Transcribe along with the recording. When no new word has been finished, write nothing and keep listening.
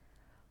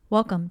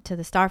Welcome to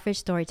the Starfish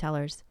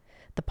Storytellers,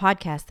 the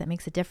podcast that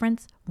makes a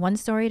difference one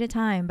story at a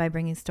time by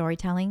bringing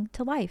storytelling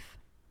to life.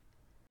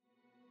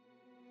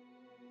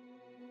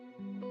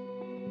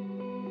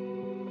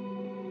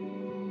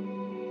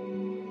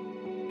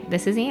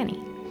 This is Annie.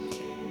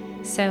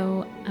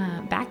 So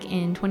back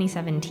in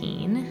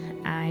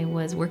 2017, I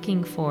was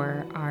working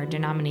for our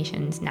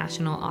denomination's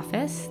national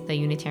office, the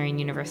Unitarian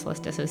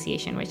Universalist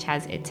Association, which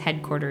has its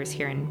headquarters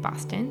here in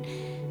Boston.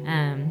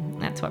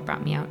 That's what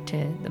brought me out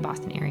to the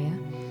Boston area.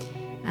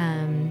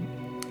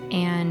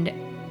 And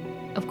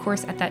of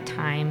course, at that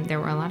time, there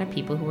were a lot of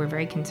people who were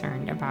very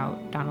concerned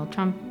about Donald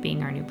Trump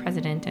being our new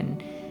president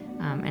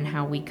and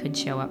how we could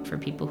show up for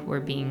people who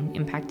were being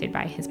impacted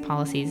by his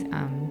policies,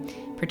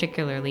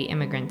 particularly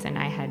immigrants. And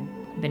I had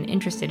been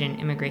interested in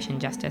immigration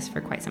justice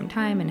for quite some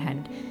time and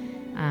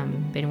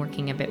had been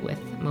working a bit with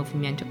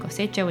Movimiento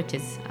Cosecha, which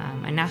is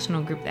a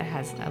national group that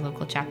has a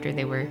local chapter.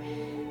 They were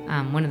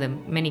one of the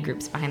many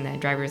groups behind the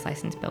driver's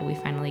license bill we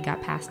finally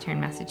got passed here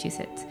in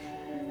Massachusetts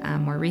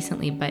more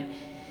recently. But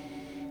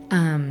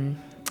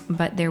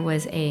there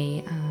was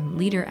a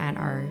leader at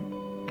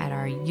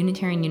our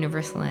Unitarian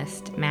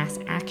Universalist Mass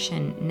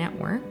Action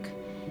Network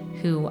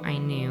who I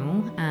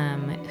knew,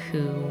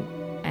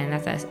 and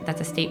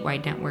that's a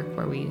statewide network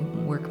where we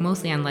work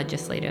mostly on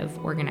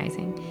legislative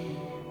organizing.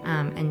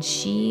 And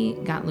she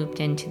got looped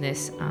into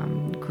this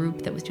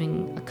group that was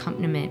doing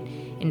accompaniment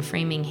in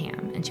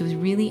Framingham, and she was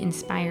really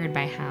inspired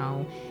by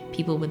how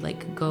people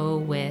would go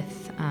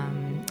with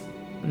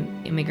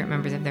immigrant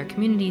members of their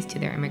communities to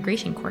their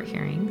immigration court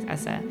hearings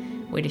as a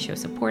way to show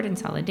support and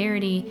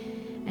solidarity.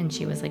 And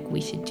she was like,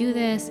 we should do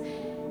this.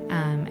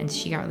 And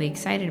she got really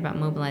excited about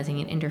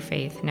mobilizing an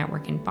interfaith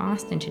network in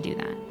Boston to do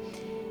that.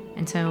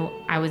 And so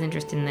I was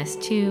interested in this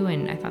too,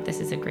 and I thought this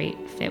is a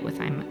great fit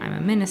with I'm a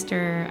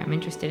minister, I'm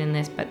interested in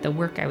this, but the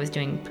work I was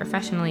doing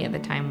professionally at the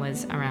time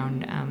was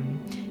around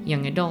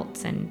young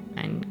adults, and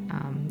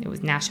it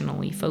was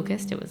nationally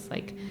focused. It was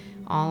like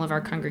all of our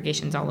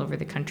congregations all over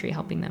the country,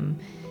 helping them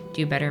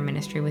do better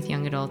ministry with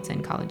young adults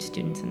and college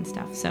students and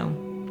stuff. So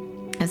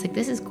I was like,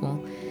 this is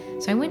cool.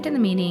 So I went to the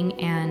meeting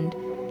and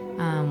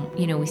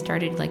we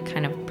started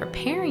kind of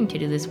preparing to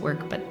do this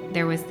work, but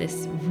there was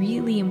this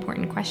really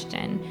important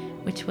question,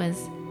 which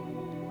was,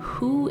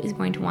 who is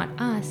going to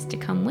want us to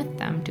come with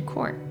them to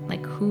court?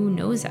 Who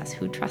knows us?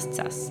 Who trusts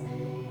us?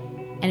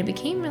 And it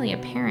became really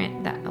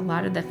apparent that a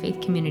lot of the faith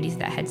communities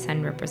that had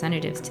sent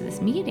representatives to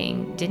this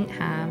meeting didn't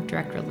have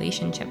direct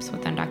relationships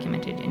with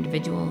undocumented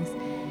individuals,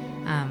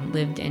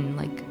 lived in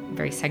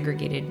very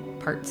segregated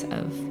parts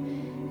of,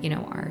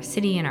 our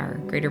city and our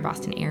greater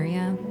Boston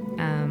area.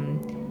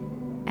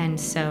 And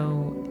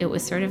so it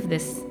was sort of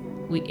this,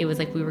 it was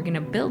like we were going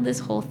to build this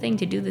whole thing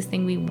to do this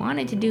thing we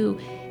wanted to do.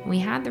 And we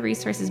had the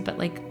resources, but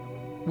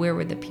where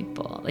were the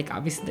people?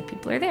 Obviously the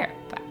people are there,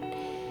 but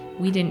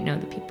we didn't know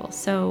the people.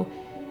 So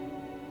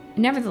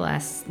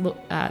nevertheless,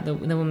 the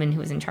woman who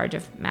was in charge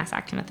of mass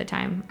action at the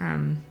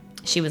time,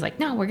 she was like,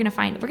 no, we're going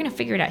to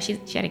figure it out. She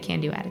had a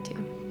can-do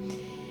attitude.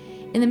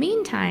 In the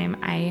meantime,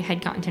 I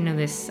had gotten to know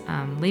this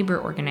labor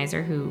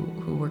organizer who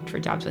worked for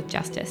Jobs with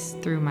Justice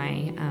through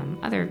my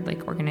other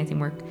organizing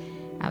work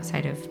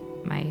outside of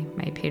my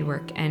paid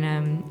work.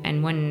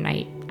 And one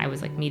night I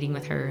was meeting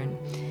with her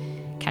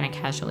and kind of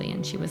casually,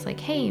 and she was like,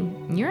 hey,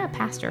 you're a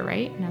pastor,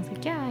 right? And I was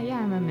like, yeah,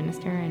 I'm a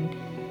minister.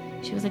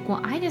 And she was like, well,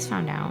 I just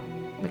found out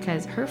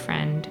because her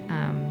friend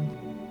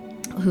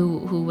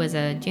who was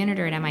a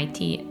janitor at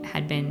MIT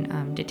had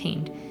been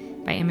detained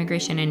by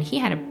immigration, and he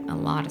had a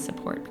lot of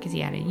support because he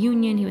had a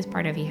union he was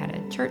part of, he had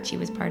a church he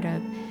was part of,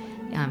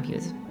 he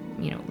was,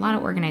 a lot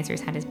of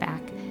organizers had his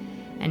back,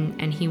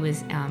 and he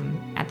was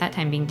at that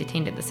time being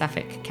detained at the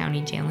Suffolk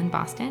County Jail in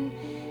Boston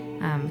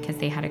because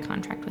they had a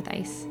contract with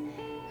ICE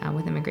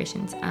with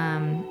immigrations,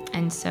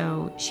 and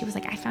so she was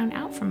like, I found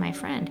out from my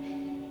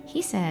friend,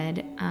 he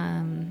said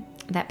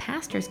that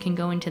pastors can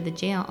go into the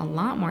jail a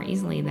lot more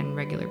easily than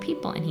regular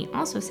people, and he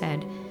also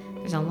said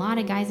there's a lot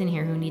of guys in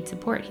here who need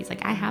support. He's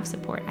like, I have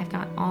support. I've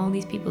got all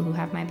these people who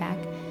have my back.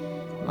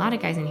 A lot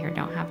of guys in here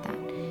don't have that.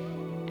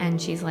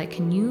 And she's like,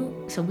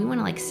 so we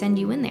want to send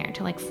you in there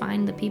to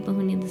find the people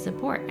who need the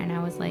support. And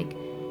I was like,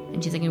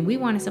 and she's like, and we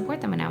want to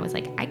support them. And I was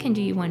like, I can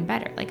do you one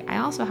better. I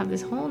also have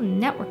this whole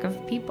network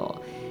of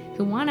people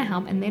who want to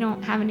help and they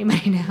don't have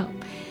anybody to help.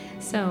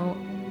 So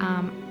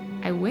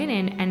I went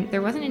in, and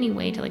there wasn't any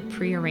way to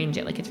prearrange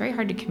it. It's very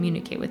hard to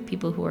communicate with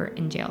people who are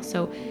in jail.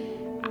 So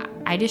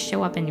I just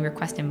show up and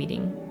request a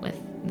meeting with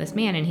this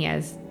man, and he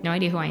has no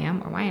idea who I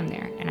am or why I'm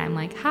there. And I'm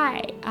like,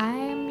 hi,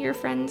 I'm your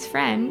friend's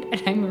friend,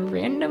 and I'm a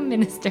random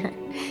minister.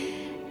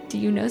 Do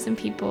you know some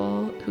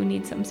people who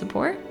need some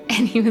support?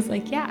 And he was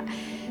like, yeah.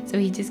 So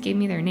he just gave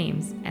me their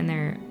names, and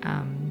their,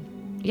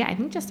 I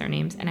think just their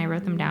names. And I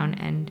wrote them down,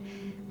 and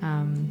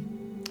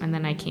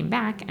then I came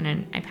back, and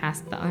then I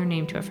passed the other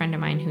name to a friend of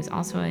mine who's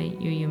also a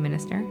UU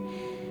minister,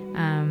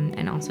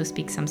 and also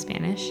speaks some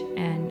Spanish,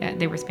 and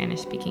they were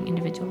Spanish-speaking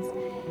individuals.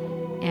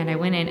 And I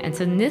went in, and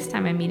so this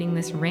time I'm meeting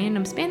this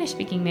random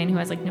Spanish-speaking man who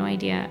has no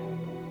idea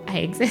I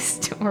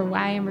exist or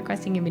why I'm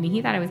requesting him. And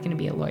he thought I was going to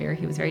be a lawyer.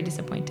 He was very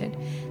disappointed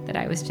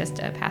that I was just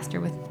a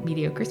pastor with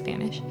mediocre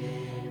Spanish.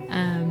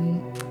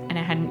 And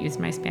I hadn't used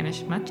my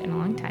Spanish much in a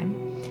long time.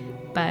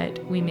 But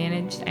I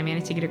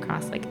managed to get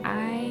across, like,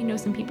 I know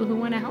some people who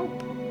want to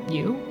help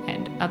you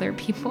and other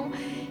people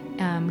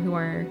who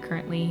are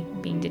currently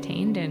being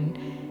detained.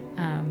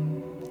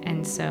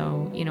 And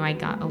so, I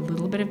got a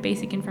little bit of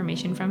basic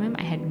information from him.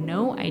 I had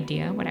no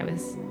idea what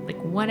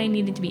I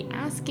needed to be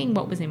asking,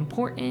 what was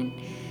important.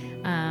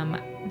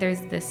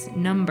 There's this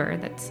number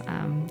that's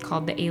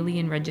called the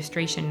Alien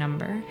Registration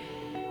Number,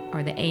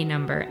 or the A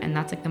number, and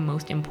that's like the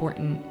most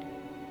important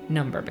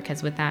number,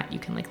 because with that you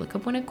can like look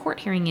up when a court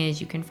hearing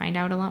is, you can find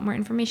out a lot more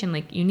information.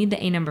 Like, you need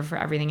the A number for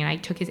everything, and I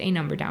took his A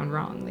number down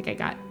wrong. Like, I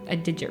got a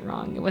digit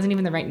wrong. It wasn't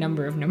even the right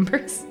number of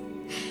numbers.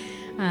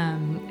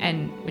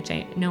 And which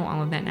I know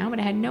all of that now, but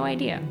I had no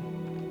idea.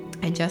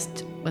 I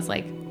just was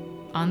like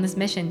on this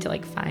mission to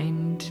like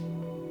find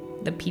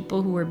the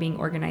people who were being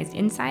organized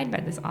inside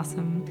by this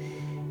awesome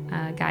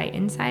guy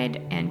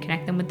inside, and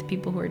connect them with the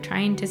people who were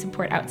trying to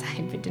support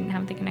outside but didn't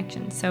have the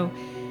connection. So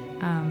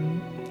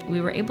we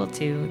were able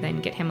to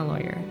then get him a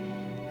lawyer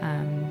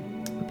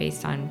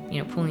based on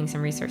pooling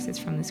some resources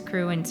from this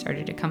crew, and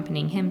started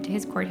accompanying him to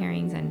his court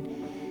hearings.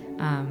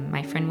 And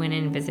my friend went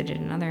in and visited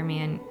another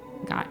man,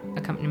 got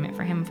accompaniment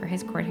for him for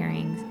his court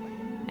hearings,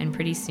 and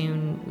pretty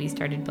soon we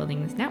started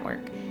building this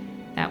network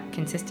that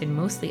consisted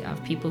mostly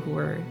of people who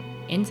were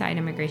inside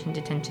immigration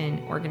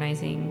detention,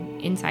 organizing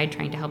inside,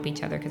 trying to help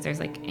each other, because there's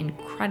like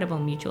incredible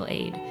mutual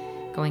aid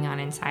going on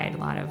inside. A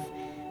lot of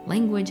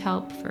language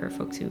help for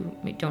folks who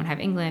don't have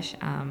English,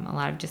 a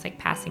lot of just like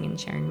passing and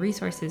sharing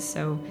resources.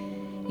 So,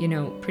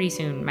 pretty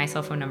soon my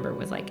cell phone number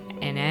was like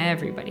in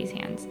everybody's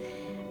hands.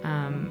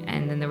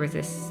 And then there was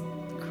this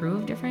crew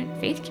of different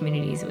faith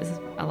communities. It was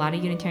a lot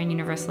of Unitarian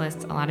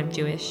Universalists, a lot of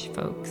Jewish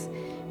folks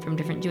from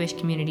different Jewish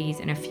communities,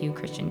 and a few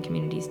Christian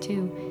communities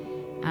too.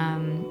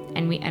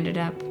 And we ended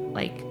up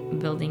like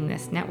building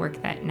this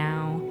network that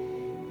now,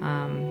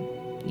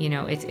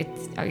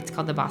 it's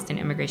called the Boston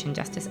Immigration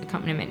Justice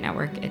Accompaniment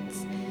Network.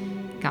 It's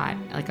got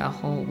like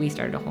we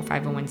started a whole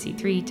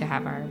 501c3 to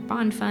have our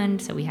bond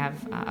fund. So we have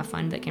a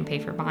fund that can pay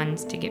for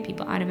bonds to get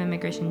people out of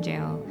immigration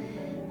jail.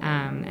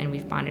 And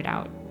we've bonded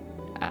out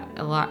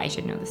a lot. I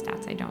should know the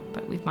stats, I don't,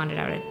 but we've bonded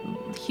out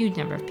a huge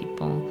number of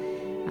people.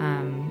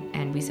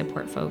 And we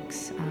support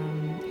folks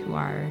who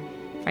are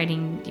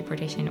fighting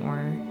deportation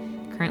or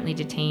currently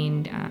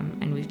detained.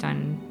 And we've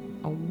done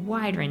a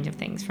wide range of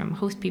things, from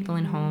host people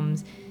in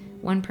homes.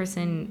 One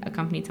person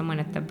accompanied someone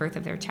at the birth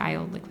of their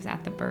child, like was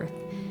at the birth,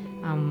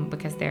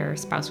 because their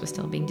spouse was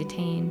still being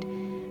detained.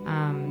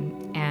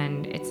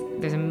 And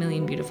there's a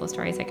million beautiful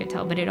stories I could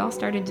tell, but it all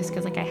started just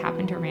because like I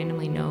happened to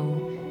randomly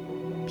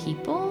know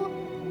people,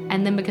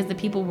 and then because the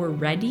people were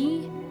ready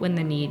when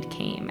the need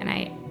came. And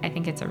I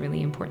think it's a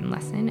really important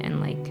lesson,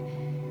 and like,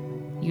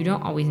 you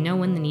don't always know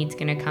when the need's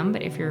gonna come,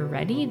 but if you're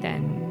ready,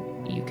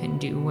 then you can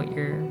do what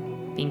you're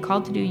being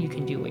called to do. You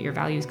can do what your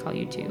values call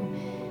you to.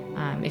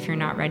 If you're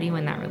not ready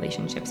when that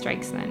relationship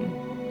strikes, then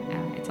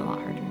it's a lot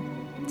harder.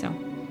 So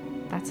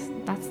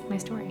that's my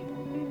story.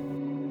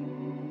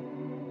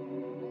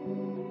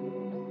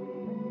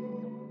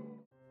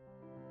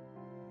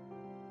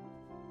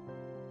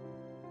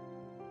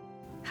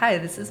 Hi,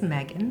 this is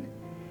Megan,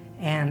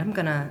 and I'm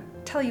gonna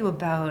tell you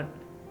about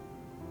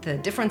the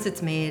difference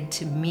it's made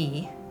to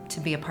me to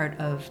be a part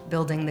of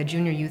building the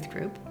junior youth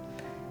group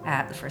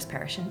at the First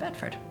Parish in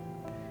Bedford.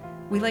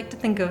 We like to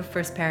think of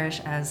First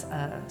Parish as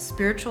a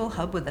spiritual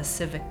hub with a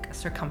civic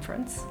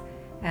circumference,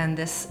 and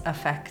this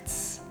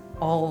affects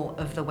all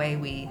of the way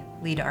we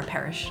lead our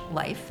parish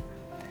life.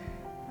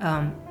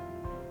 On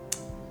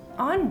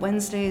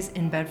Wednesdays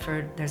in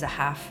Bedford, there's a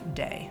half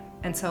day,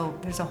 and so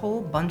there's a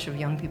whole bunch of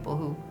young people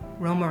who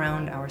roam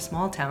around our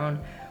small town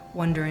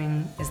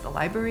wondering, is the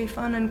library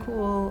fun and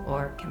cool,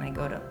 or can I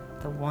go to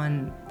the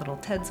one little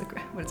Ted's,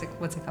 what's it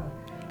called?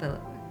 The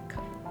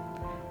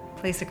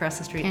place across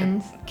the street.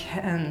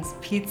 Ken's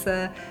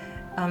Pizza.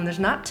 There's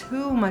not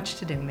too much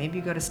to do. Maybe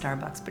you go to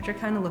Starbucks, but you're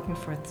kind of looking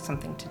for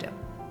something to do.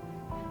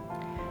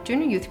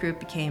 Junior Youth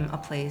Group became a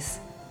place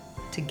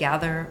to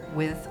gather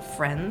with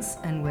friends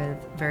and with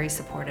very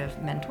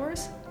supportive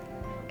mentors,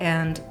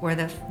 and where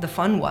the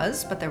fun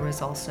was, but there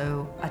was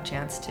also a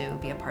chance to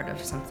be a part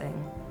of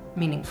something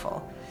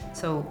meaningful.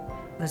 So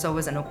there's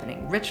always an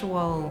opening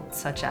ritual,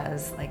 such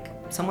as like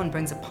someone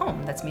brings a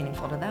poem that's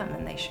meaningful to them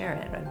and they share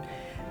it,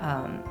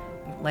 and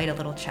light a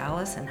little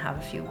chalice and have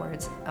a few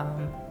words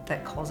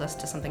that calls us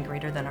to something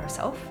greater than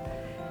ourselves.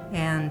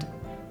 And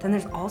then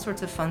there's all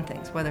sorts of fun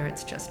things, whether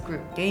it's just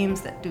group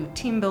games that do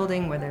team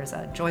building, where there's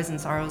joys and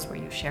sorrows where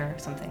you share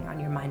something on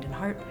your mind and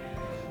heart.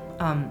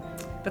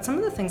 But some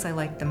of the things I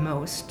liked the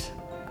most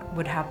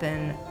would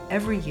happen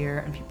every year,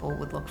 and people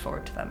would look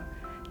forward to them,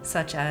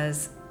 such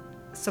as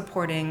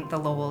supporting the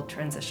Lowell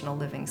Transitional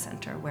Living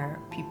Center, where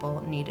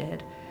people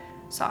needed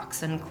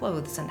socks and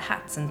clothes and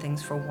hats and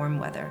things for warm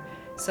weather.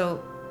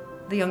 So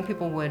the young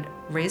people would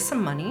raise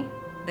some money,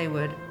 they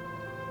would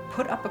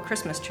put up a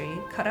Christmas tree,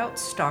 cut out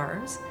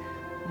stars,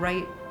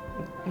 write,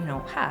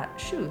 hat,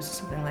 shoes,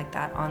 something like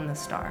that on the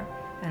star,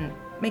 and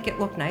make it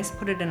look nice,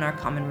 put it in our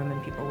common room,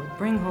 and people would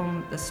bring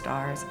home the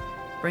stars,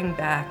 bring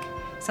back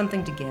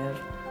something to give,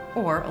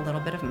 or a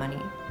little bit of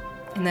money.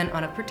 And then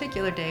on a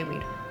particular day,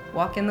 we'd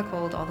walk in the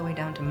cold all the way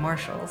down to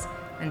Marshall's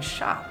and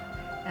shop,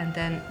 and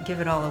then give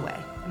it all away.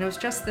 And it was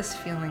just this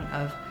feeling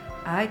of,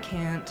 I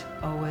can't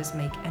always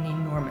make an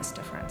enormous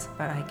difference,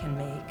 but I can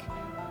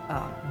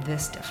make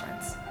this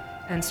difference.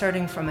 And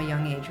starting from a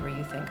young age where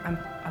you think, I'm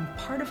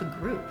part of a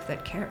group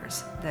that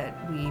cares,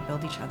 that we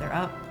build each other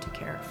up to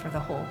care for the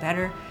whole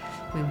better.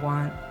 We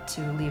want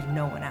to leave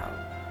no one out.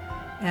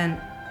 And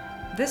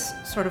this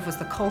sort of was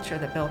the culture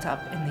that built up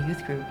in the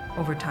youth group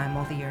over time,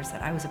 all the years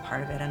that I was a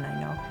part of it. And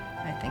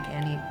I think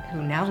Annie,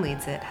 who now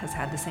leads it, has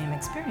had the same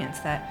experience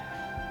that,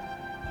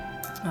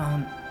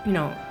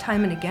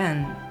 time and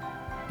again,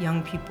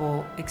 young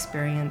people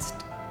experienced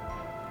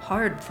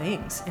hard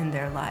things in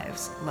their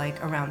lives,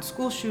 like around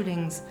school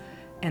shootings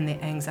and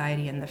the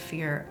anxiety and the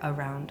fear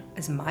around,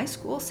 is my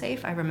school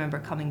safe? I remember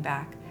coming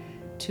back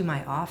to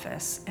my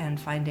office and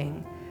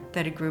finding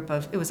that a group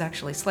of, it was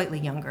actually slightly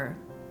younger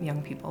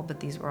young people,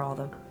 but these were all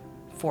the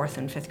 4th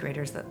and 5th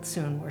graders that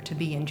soon were to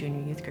be in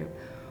junior youth group,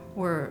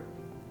 were,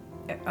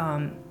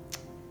 I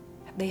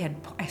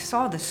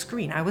saw the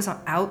screen. I was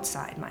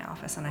outside my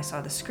office and I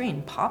saw the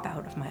screen pop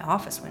out of my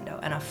office window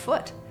and a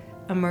foot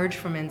emerge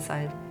from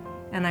inside.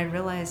 And I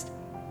realized,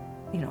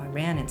 I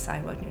ran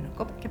inside,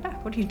 get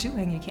back, what are you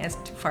doing? You can't,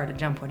 it's too far to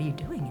jump, what are you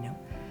doing,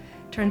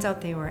 Turns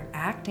out they were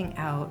acting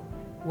out,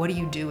 what do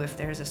you do if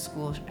there's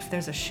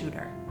a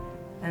shooter?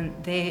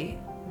 And they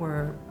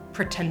were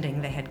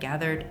pretending they had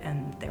gathered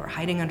and they were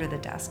hiding under the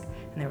desk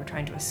and they were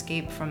trying to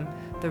escape from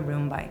the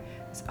room by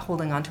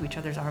holding onto each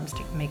other's arms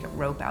to make a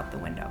rope out the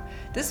window.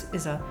 This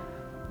is a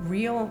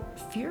real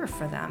fear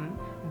for them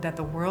that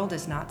the world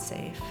is not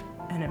safe,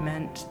 and it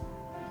meant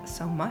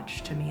so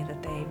much to me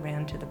that they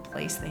ran to the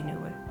place they knew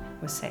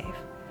was safe.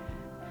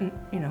 And,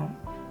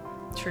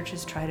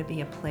 churches try to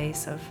be a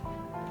place of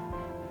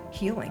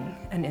healing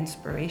and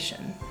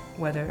inspiration,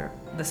 whether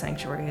the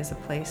sanctuary is a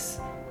place,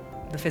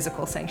 the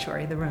physical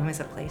sanctuary, the room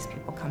is a place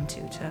people come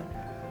to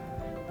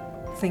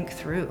think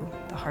through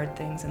the hard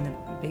things and the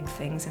big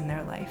things in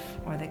their life,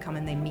 or they come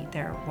and they meet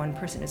there. One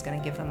person is going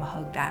to give them a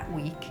hug that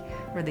week,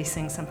 or they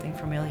sing something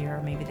familiar,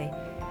 or maybe they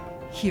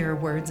hear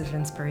words of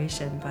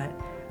inspiration. But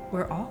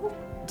we're all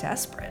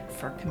desperate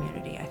for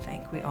community, I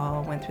think. We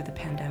all went through the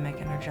pandemic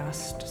and are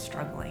just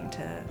struggling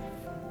to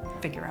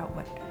figure out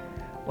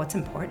what's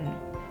important.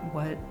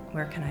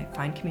 Where can I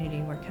find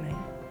community? Where can I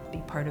be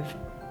part of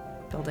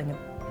building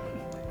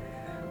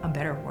a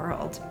better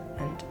world,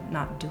 and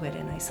not do it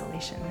in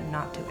isolation, and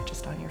not do it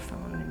just on your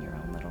phone in your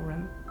own little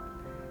room.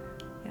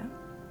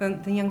 Yeah.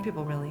 The young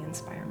people really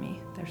inspire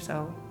me. They're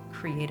so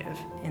creative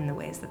in the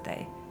ways that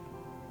they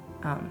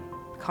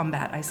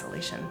combat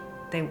isolation.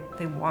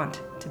 They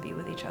want to be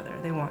with each other.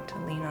 They want to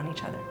lean on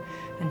each other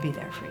and be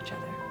there for each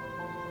other.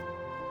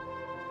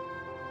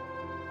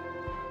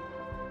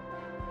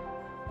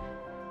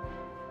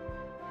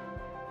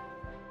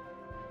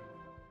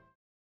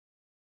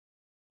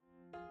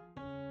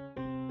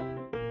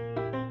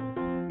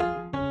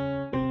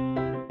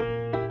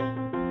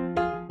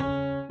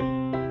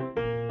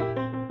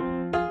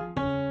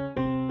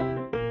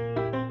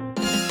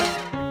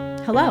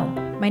 Hello,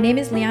 my name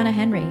is Liana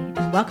Henry,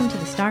 and welcome to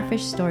the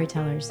Starfish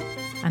Storytellers.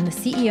 I'm the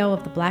CEO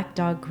of the Black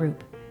Dog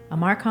Group, a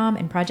Marcom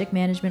and project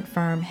management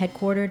firm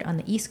headquartered on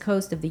the east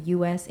coast of the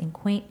U.S. in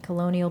quaint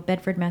colonial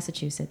Bedford,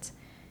 Massachusetts.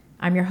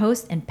 I'm your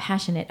host and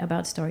passionate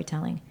about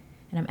storytelling,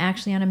 and I'm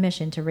actually on a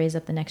mission to raise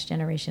up the next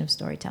generation of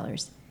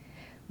storytellers.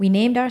 We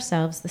named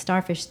ourselves the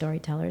Starfish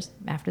Storytellers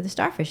after the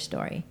starfish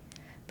story.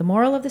 The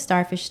moral of the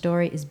starfish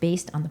story is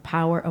based on the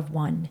power of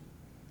one.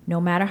 No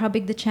matter how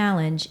big the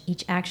challenge,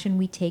 each action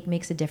we take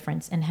makes a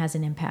difference and has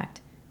an impact.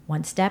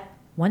 One step,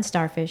 one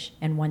starfish,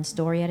 and one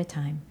story at a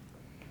time.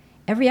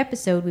 Every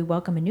episode, we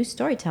welcome a new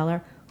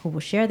storyteller who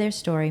will share their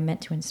story meant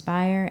to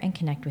inspire and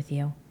connect with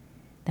you.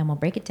 Then we'll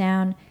break it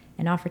down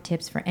and offer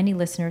tips for any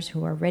listeners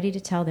who are ready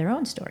to tell their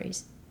own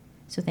stories.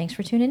 So thanks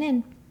for tuning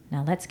in.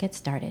 Now let's get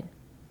started.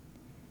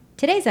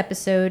 Today's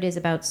episode is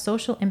about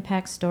social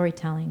impact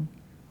storytelling,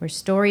 where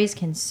stories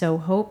can sow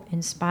hope,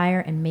 inspire,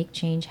 and make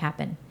change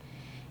happen.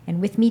 And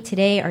with me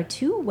today are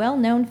two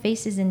well-known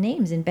faces and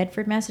names in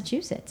Bedford,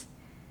 Massachusetts.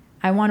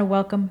 I want to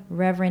welcome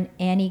Reverend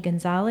Annie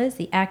Gonzalez,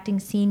 the acting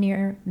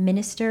senior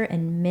minister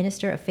and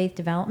minister of faith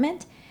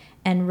development,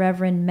 and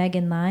Reverend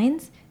Megan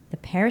Lynes, the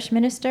parish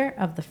minister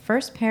of the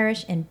First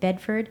Parish in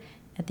Bedford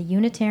at the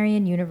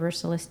Unitarian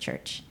Universalist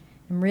Church.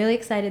 I'm really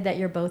excited that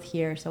you're both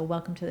here, so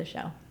welcome to the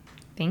show.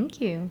 Thank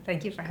you.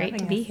 Thank you for having us. Great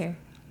to be here.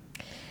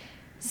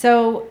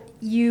 So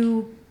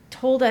you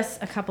told us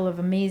a couple of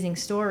amazing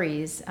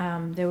stories.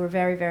 They were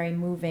very, very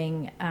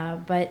moving,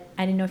 but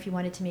I didn't know if you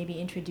wanted to maybe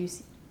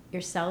introduce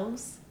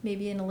yourselves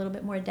maybe in a little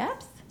bit more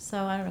depth.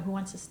 So I don't know, who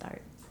wants to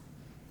start?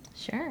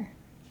 Sure.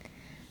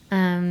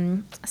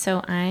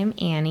 So I'm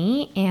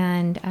Annie,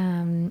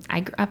 and I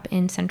grew up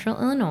in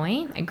Central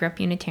Illinois. I grew up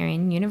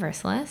Unitarian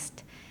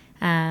Universalist,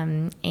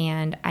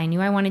 and I knew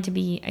I wanted to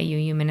be a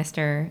UU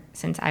minister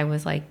since I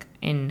was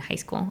in high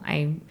school.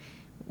 I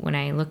when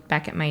I looked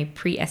back at my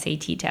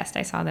pre-SAT test,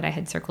 I saw that I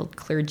had circled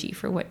clergy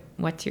for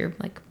what's your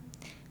like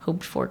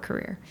hoped for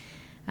career.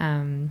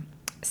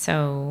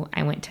 So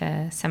I went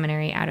to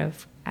seminary out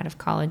of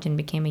college and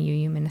became a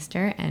UU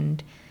minister,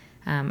 and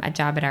a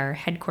job at our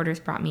headquarters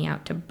brought me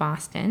out to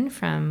Boston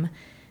from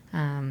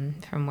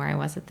where I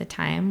was at the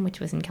time, which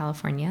was in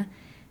California.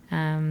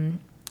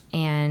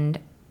 And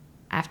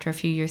after a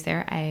few years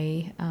there,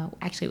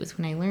 actually it was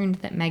when I learned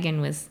that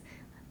Megan was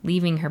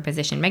leaving her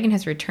position. Megan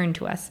has returned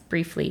to us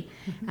briefly,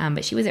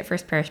 but she was at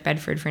First Parish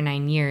Bedford for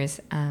 9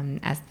 years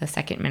as the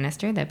second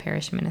minister, the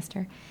parish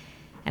minister.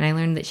 And I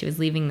learned that she was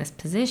leaving this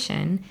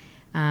position,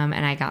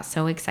 and I got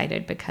so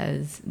excited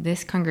because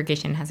this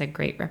congregation has a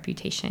great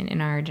reputation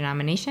in our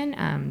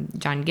denomination.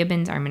 John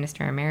Gibbons, our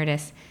minister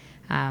emeritus,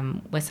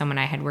 was someone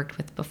I had worked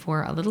with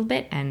before a little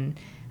bit and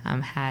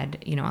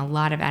had a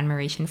lot of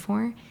admiration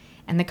for.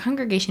 And the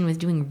congregation was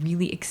doing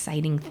really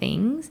exciting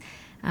things,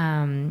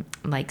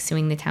 like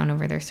suing the town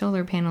over their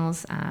solar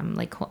panels,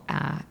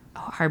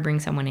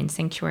 harboring someone in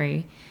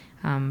sanctuary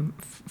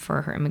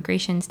for her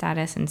immigration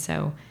status. And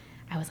so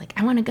I was like,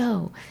 I want to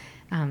go.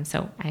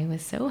 So I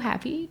was so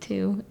happy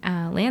to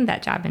land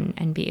that job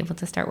and be able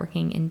to start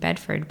working in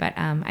Bedford. But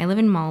I live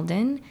in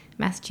Malden,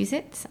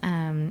 Massachusetts.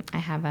 I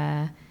have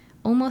a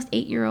almost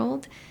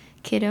 8-year-old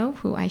kiddo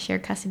who I share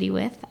custody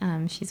with.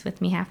 She's with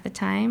me half the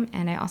time.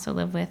 And I also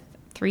live with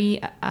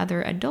 3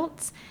 other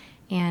adults.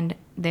 And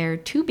they're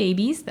 2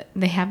 babies that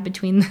they have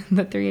between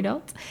the 3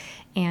 adults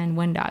and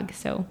 1 dog.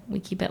 So we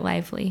keep it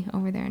lively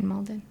over there in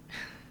Malden.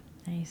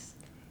 Nice.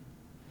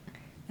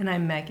 And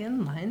I'm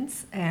Megan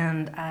Lynes,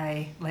 and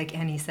I, like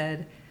Annie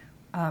said,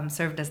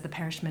 served as the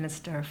parish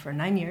minister for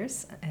 9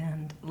 years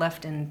and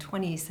left in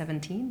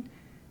 2017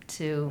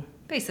 to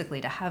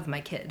have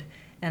my kid.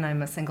 And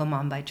I'm a single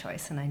mom by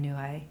choice, and I knew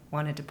I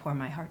wanted to pour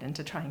my heart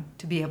into trying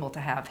to be able to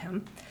have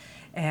him.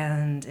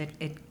 And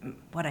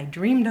what I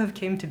dreamed of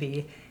came to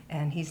be,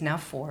 and he's now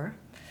 4,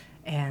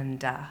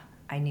 and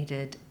I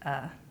needed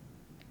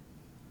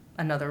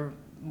another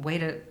way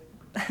to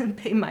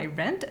pay my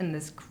rent, and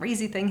this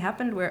crazy thing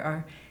happened where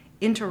our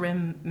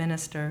interim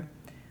minister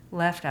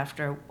left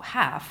after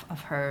half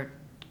of her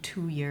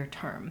 2-year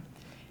term.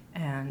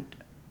 And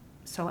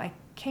so I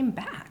came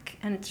back,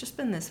 and it's just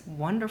been this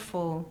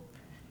wonderful,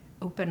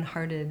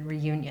 open-hearted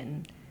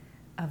reunion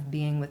of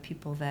being with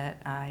people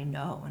that I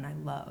know and I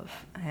love,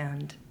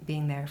 and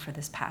being there for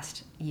this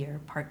past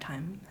year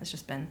part-time has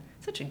just been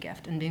such a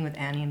gift, and being with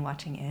Annie and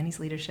watching Annie's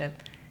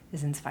leadership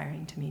is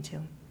inspiring to me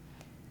too.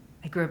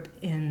 I grew up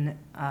in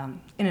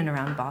and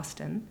around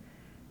Boston,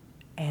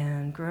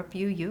 and grew up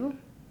UU,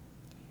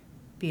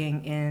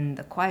 being in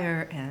the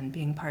choir and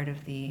being part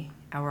of the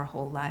Our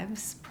Whole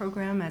Lives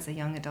program as a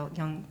young adult,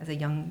 as a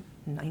young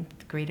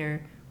 9th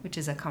grader, which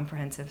is a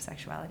comprehensive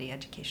sexuality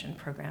education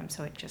program.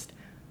 So it just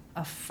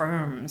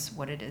affirms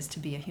what it is to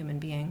be a human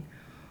being.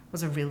 It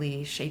was a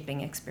really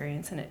shaping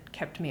experience, and it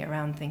kept me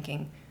around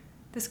thinking,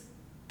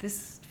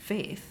 this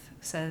faith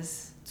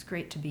says it's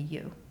great to be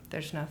you.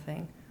 There's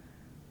nothing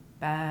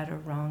bad or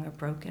wrong or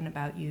broken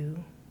about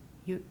you.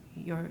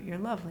 You're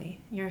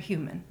lovely. You're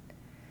human.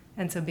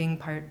 And so being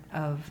part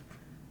of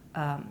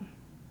a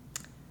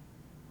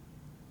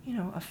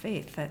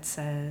faith that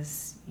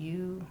says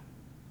you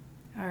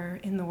are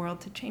in the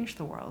world to change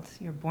the world.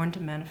 You're born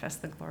to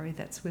manifest the glory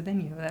that's within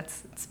you.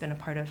 It's been a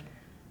part of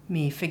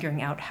me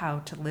figuring out how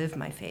to live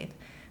my faith.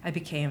 I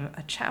became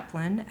a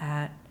chaplain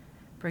at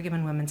Brigham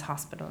and Women's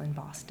Hospital in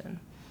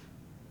Boston.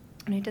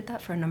 And I did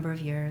that for a number of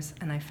years,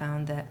 and I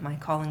found that my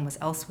calling was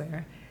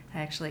elsewhere.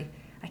 I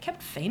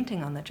kept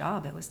fainting on the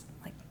job. It was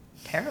like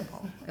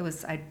terrible.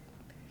 I'd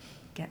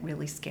get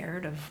really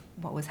scared of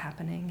what was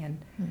happening,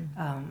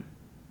 and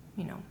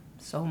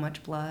so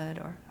much blood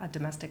or a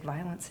domestic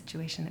violence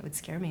situation, it would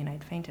scare me, and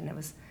I'd faint, and it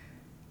was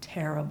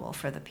terrible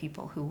for the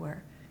people who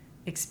were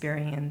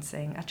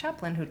experiencing a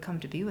chaplain who'd come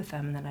to be with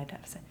them, and then I'd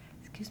have to say,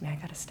 excuse me, I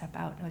gotta step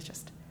out. It was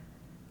just,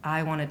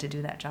 I wanted to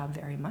do that job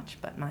very much,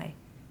 but my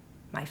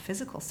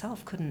physical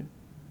self couldn't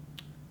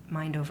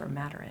mind over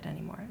matter it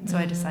anymore. And so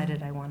I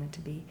decided I wanted to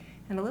be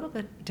in a little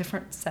bit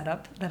different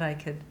setup that I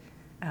could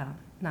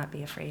not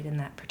be afraid in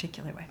that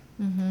particular way.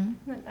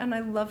 Mm-hmm. And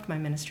I loved my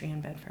ministry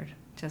in Bedford,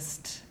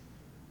 just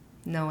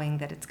knowing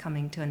that it's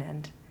coming to an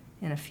end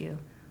in a few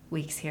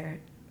weeks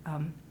here.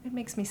 It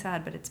makes me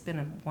sad, but it's been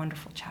a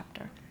wonderful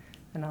chapter,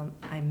 and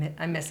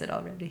I miss it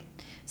already.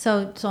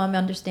 So I'm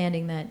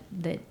understanding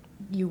that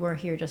you were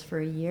here just for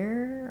a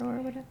year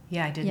or whatever?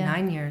 Yeah, I did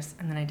 9 years,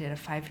 and then I did a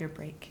 5-year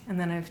break, and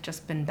then I've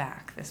just been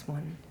back this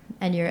one.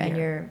 So you're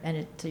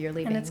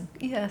leaving. And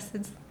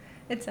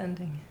it's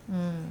ending.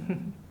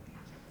 Mm.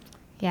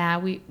 Yeah,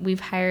 we've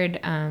hired,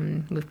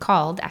 we've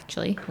called,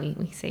 actually,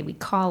 we say we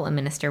call a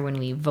minister when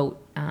we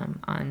vote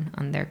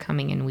on their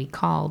coming, and we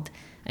called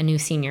a new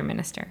senior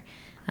minister.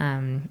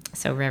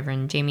 So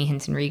Reverend Jamie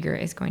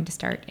Hinson-Rieger is going to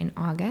start in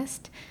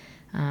August,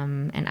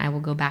 and I will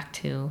go back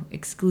to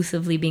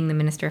exclusively being the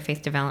Minister of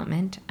Faith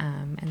Development,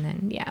 and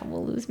then,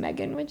 we'll lose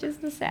Megan, which is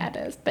the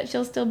saddest, but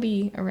she'll still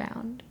be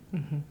around.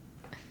 Mm-hmm.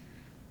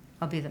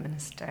 I'll be the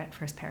minister at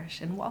First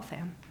Parish in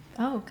Waltham.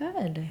 Oh,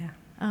 good. Yeah.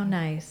 Oh,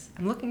 nice.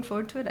 I'm looking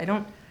forward to it. I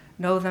don't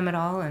know them at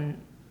all,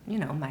 and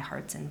my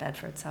heart's in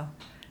Bedford, so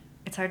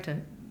it's hard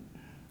to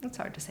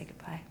say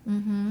goodbye.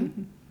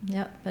 Mm-hmm.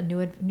 Yep, a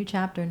new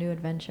chapter, new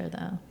adventure,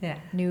 though. Yeah.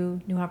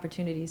 New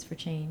opportunities for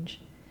change.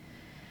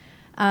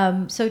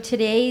 So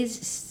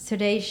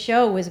today's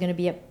show is going to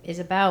be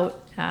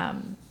about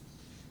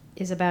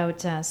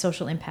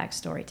social impact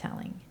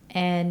storytelling,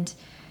 and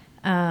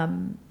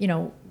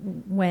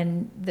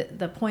when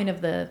the point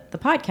of the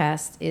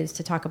podcast is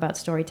to talk about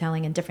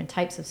storytelling and different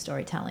types of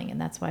storytelling, and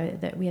that's why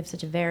that we have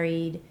such a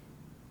varied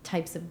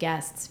types of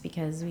guests,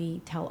 because we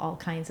tell all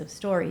kinds of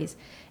stories,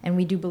 and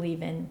we do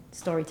believe in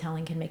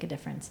storytelling can make a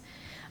difference.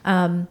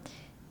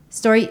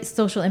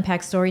 Social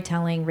impact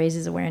storytelling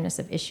raises awareness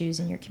of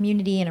issues in your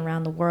community and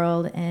around the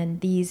world,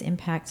 and these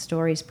impact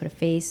stories put a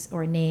face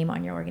or a name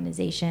on your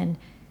organization,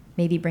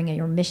 maybe bring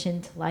your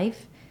mission to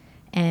life,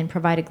 and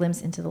provide a glimpse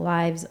into the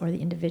lives or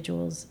the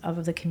individuals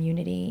of the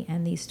community.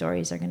 And these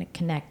stories are going to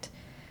connect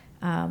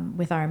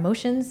with our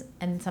emotions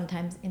and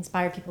sometimes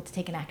inspire people to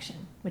take an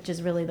action, which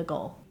is really the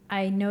goal.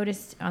 I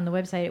noticed on the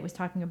website it was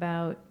talking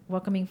about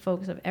welcoming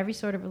folks of every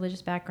sort of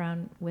religious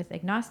background, with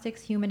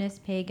agnostics, humanists,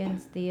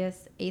 pagans,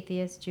 theists,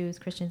 atheists, Jews,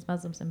 Christians,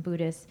 Muslims, and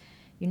Buddhists,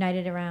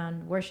 united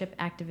around worship,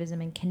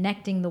 activism, and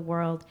connecting the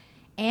world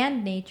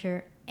and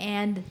nature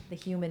and the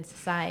human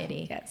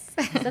society. Yes.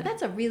 So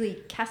that's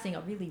casting a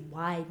really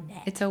wide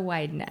net. It's a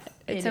wide net.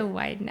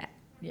 Wide net.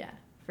 Yeah,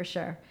 for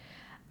sure.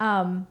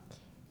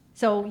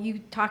 So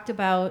you talked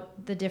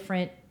about the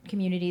different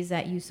communities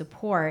that you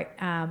support.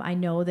 I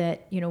know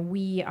that,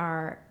 we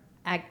are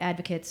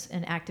advocates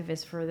and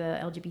activists for the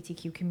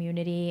LGBTQ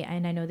community,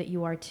 and I know that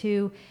you are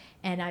too.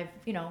 And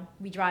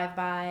we drive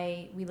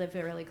by, we live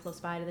really close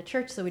by to the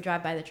church, so we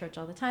drive by the church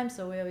all the time.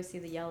 So we always see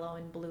the yellow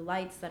and blue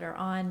lights that are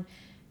on,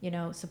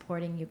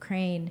 supporting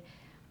Ukraine.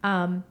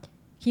 Can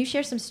you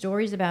share some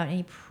stories about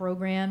any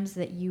programs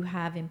that you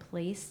have in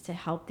place to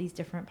help these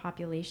different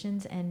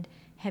populations? And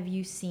have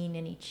you seen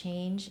any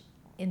change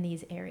in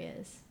these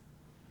areas?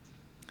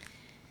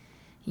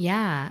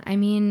 Yeah, I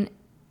mean,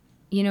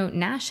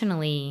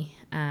 nationally,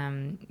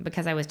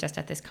 because I was just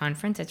at this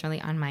conference, it's really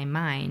on my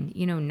mind.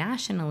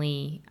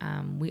 Nationally,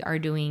 we are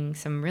doing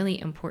some really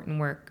important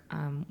work.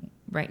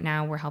 Right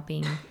now, we're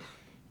helping,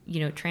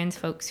 trans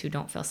folks who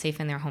don't feel safe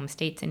in their home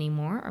states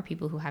anymore, or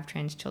people who have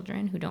trans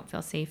children who don't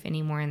feel safe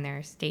anymore in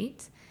their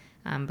states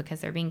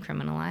because they're being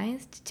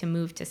criminalized, to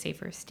move to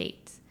safer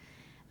states.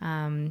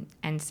 And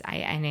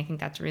I think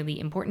that's really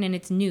important, and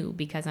it's new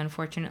because,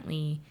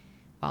 unfortunately,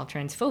 while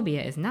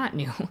transphobia is not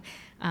new,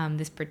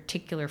 this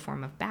particular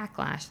form of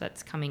backlash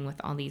that's coming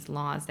with all these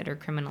laws that are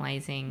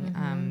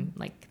criminalizing,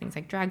 like things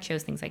like drag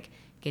shows, things like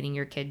getting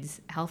your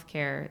kids health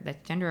care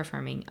that's gender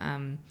affirming,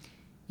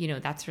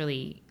 that's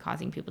really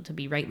causing people to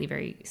be rightly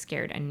very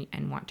scared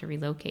and want to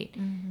relocate.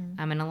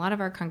 And a lot of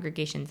our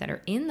congregations that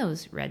are in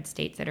those red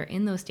states, that are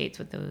in those states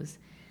with those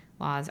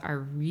laws, are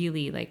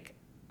really like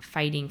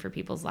fighting for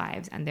people's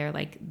lives, and they're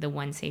like the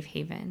one safe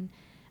haven.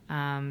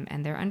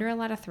 And they're under a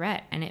lot of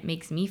threat, and it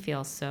makes me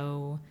feel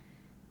so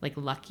like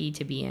lucky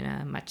to be in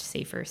a much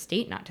safer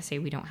state, not to say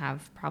we don't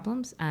have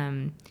problems.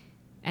 And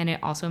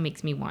it also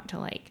makes me want to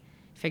like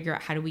figure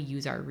out how do we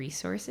use our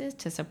resources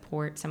to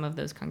support some of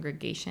those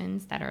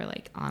congregations that are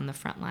like on the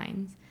front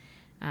lines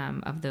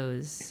of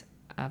those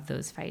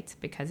fights,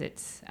 because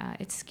it's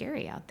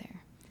scary out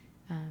there.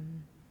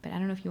 But I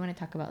don't know if you want to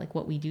talk about like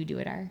what we do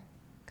at our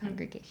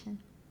congregation.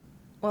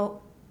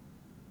 Well,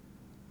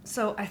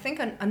 so I think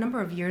a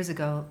number of years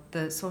ago,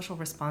 the Social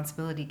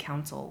Responsibility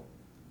Council,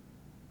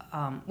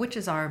 which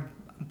is our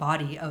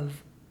body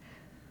of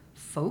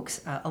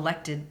folks,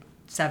 elected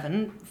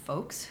 7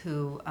 folks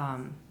who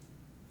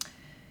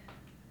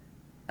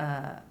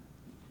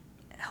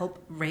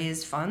help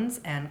raise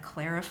funds and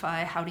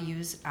clarify how to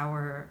use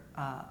our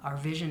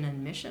vision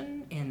and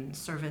mission in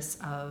service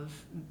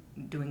of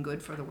doing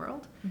good for the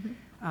world.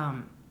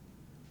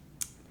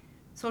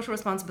 Social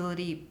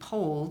Responsibility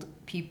polled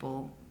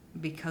people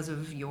because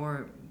of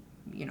your,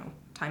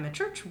 time at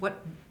church.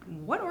 What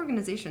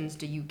organizations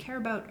do you care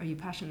about? Are you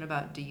passionate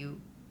about? Do you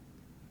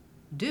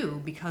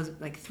do because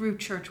like through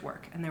church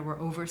work? And there were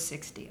over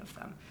 60 of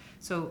them.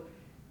 So,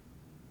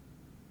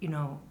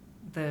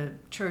 the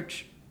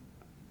church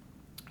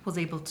was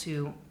able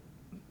to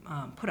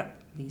put up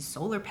these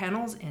solar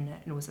panels in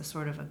it, and it was a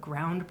sort of a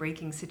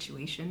groundbreaking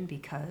situation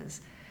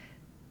because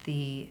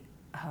the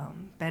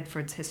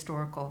Bedford's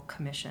Historical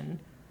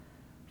Commission,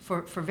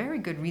 for very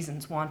good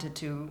reasons, wanted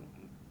to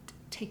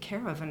take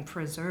care of and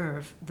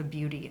preserve the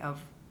beauty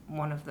of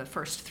one of the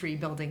first 3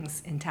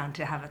 buildings in town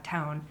to have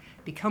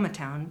become a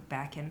town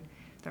back in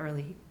the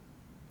early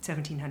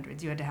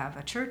 1700s. You had to have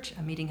a church,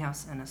 a meeting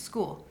house, and a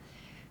school.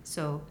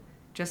 So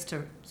just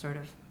to sort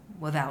of,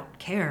 without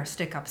care,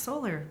 stick up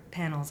solar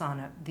panels on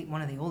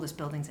one of the oldest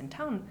buildings in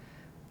town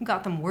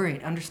got them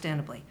worried,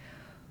 understandably.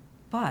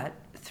 But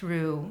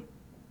through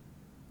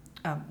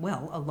a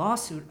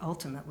lawsuit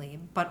ultimately,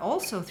 but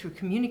also through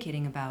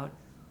communicating about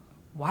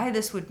why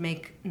this would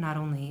make not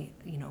only,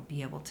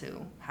 be able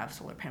to have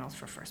solar panels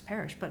for First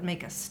Parish, but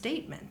make a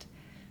statement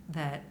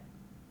that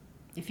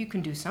if you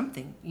can do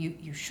something,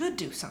 you should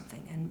do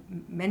something.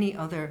 And many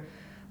other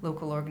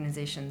local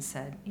organizations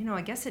said,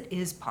 I guess it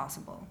is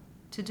possible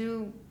to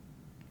do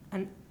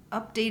an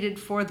updated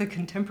for the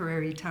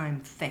contemporary time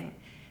thing.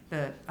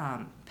 The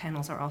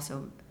panels are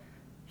also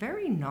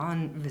very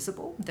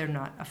non-visible. They're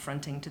not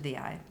affronting to the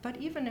eye. But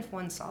even if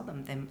one saw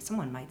them, then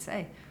someone might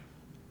say,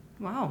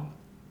 wow,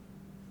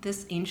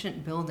 this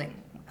ancient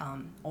building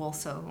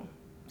also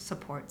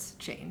supports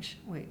change.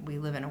 We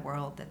live in a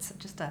world that's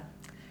just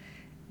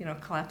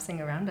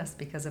collapsing around us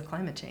because of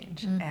climate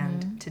change. Mm-hmm.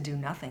 And to do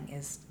nothing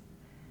is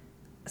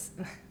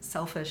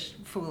selfish,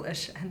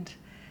 foolish, and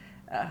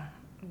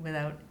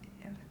without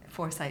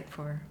foresight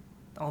for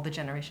all the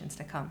generations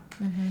to come.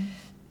 Mm-hmm.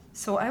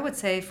 So I would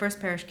say First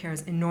Parish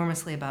cares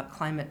enormously about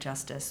climate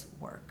justice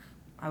work.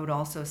 I would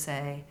also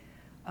say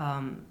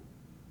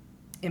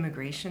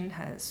immigration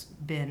has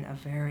been a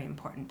very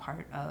important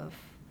part of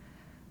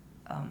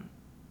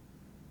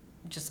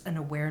just an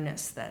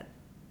awareness that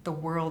the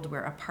world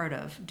we're a part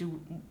of,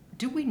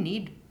 do we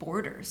need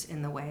borders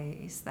in the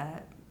ways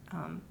that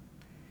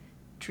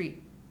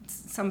treat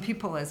some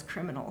people as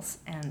criminals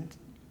and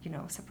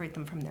separate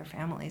them from their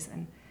families?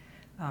 And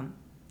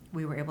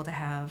we were able to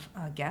have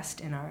a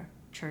guest in our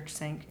church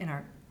in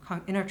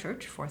our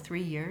church for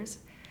 3 years.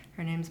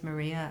 Her name's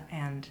Maria,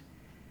 and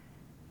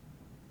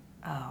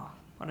oh,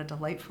 what a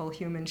delightful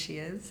human she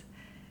is.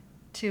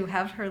 To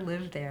have her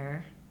live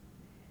there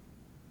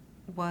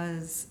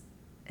was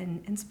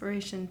an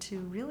inspiration to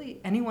really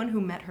anyone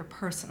who met her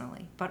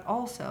personally, but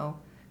also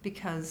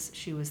because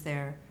she was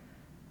there,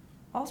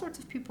 all sorts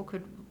of people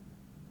could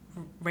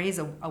raise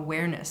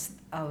awareness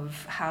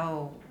of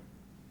how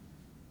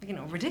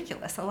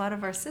ridiculous a lot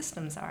of our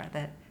systems are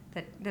that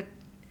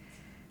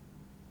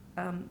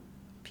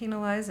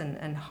penalize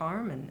and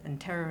harm and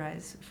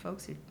terrorize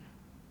folks who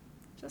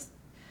just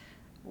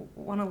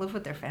want to live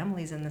with their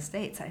families in the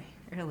States.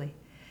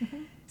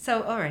 Mm-hmm.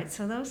 So, all right,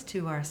 so those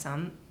two are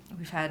some.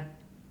 We've had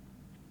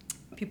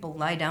people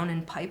lie down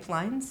in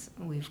pipelines.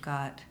 We've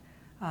got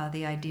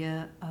the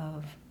idea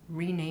of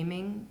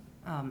renaming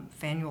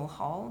Faneuil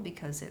Hall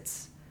because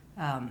it's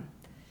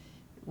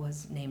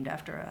was named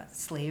after a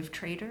slave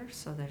trader.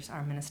 So there's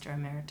our Minister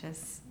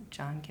Emeritus,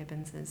 John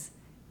Gibbons, is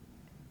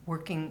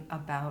working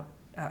about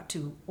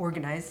to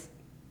organize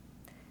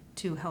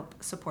to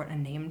help support a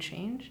name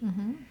change.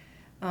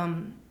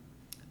 Mm-hmm.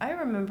 I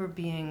remember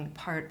being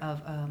part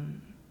of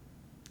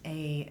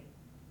a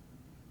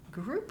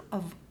group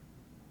of,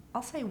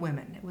 I'll say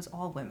women, it was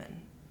all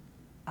women.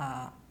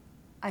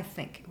 I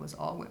think it was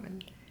all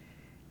women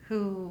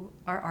who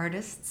are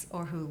artists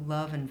or who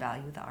love and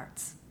value the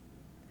arts.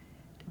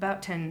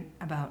 About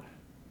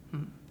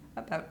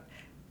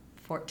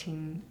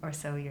 14 or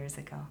so years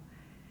ago,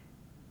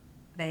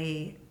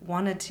 they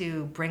wanted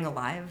to bring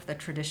alive the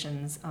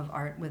traditions of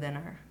art within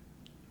our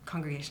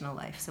congregational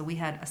life. So we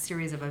had a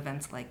series of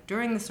events like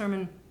during the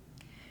sermon,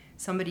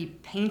 somebody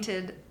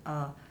painted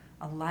a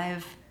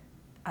live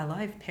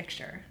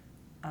picture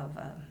of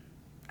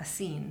a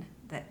scene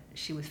that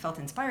she felt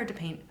inspired to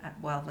paint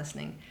while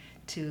listening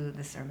to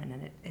the sermon,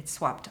 and it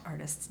swapped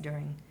artists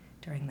during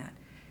that.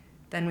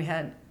 Then we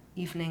had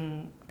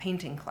evening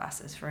painting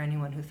classes for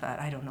anyone who thought,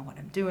 I don't know what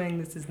I'm doing,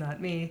 this is not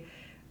me,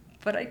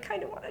 but I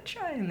kind of want to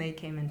try, and they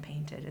came and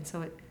painted. And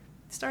so it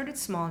started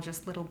small,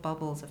 just little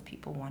bubbles of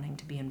people wanting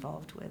to be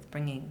involved with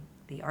bringing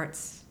the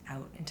arts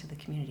out into the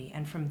community.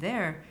 And from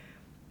there,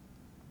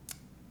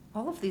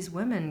 all of these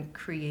women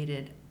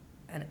created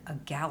a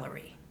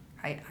gallery.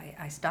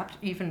 I stopped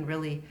even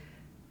really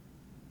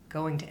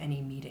going to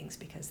any meetings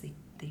because they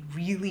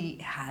really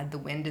had the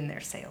wind in their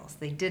sails.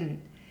 They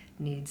didn't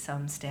need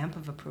some stamp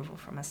of approval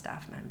from a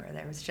staff member.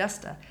 There was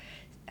just a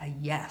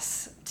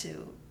yes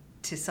to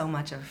so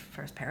much of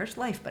First Parish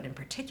life, but in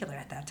particular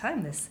at that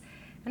time, this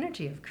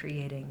energy of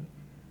creating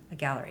a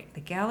gallery.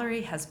 The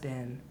gallery has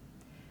been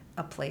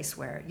a place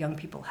where young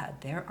people had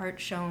their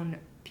art shown,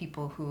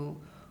 people who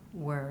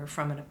were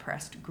from an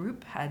oppressed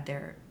group had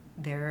their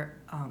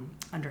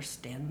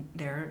understand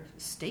their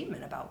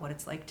statement about what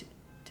it's like to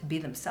be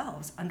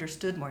themselves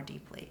understood more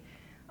deeply.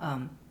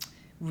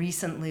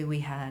 Recently, we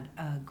had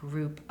a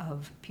group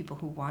of people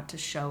who want to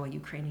show a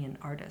Ukrainian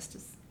artist,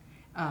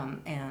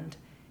 and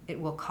it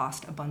will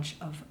cost a bunch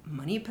of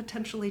money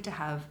potentially to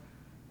have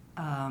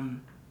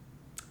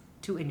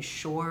to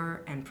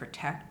ensure and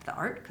protect the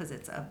art because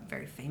it's a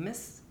very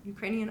famous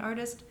Ukrainian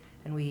artist,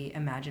 and we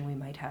imagine we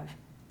might have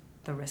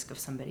the risk of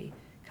somebody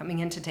coming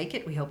in to take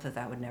it. We hope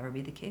that would never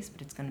be the case,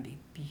 but it's going to be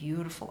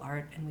beautiful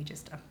art, and we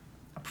just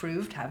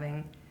approved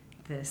having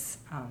this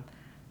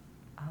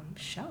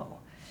show.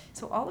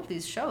 So all of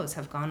these shows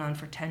have gone on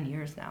for 10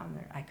 years now,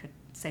 and I could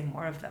say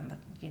more of them, but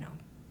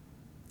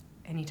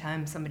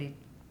anytime somebody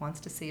wants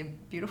to see a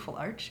beautiful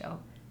art show,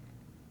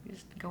 you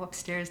just go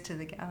upstairs to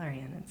the gallery,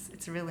 and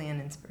it's really an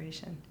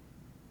inspiration.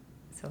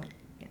 So,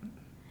 yeah.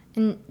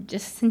 And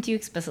just since you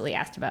explicitly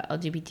asked about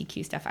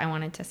LGBTQ stuff, I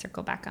wanted to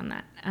circle back on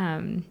that,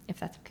 if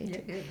that's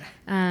okay.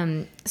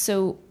 Yeah.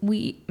 So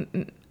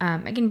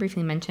Megan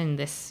briefly mentioned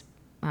this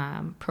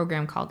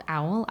program called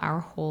OWL, Our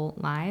Whole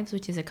Lives,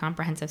 which is a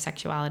comprehensive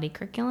sexuality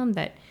curriculum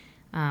that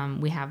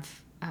we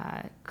have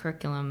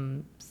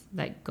curriculums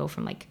that go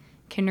from like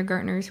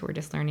kindergartners who are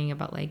just learning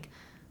about like,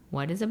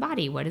 what is a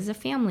body? What is a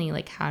family?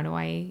 Like, how do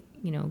I,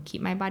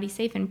 keep my body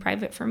safe and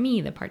private for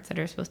me, the parts that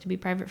are supposed to be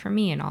private for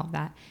me and all of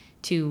that,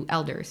 to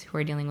elders who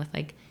are dealing with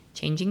like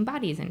changing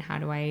bodies and how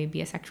do I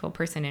be a sexual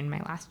person in my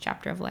last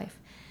chapter of life.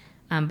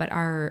 But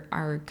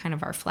our kind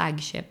of our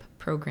flagship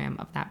program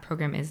of that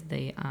program is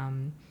the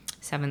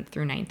 7th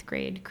through 9th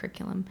grade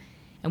curriculum.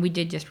 And we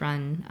did just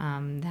run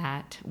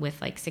that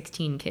with like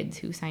 16 kids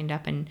who signed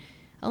up, and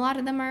a lot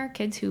of them are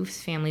kids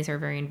whose families are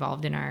very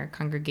involved in our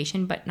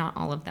congregation, but not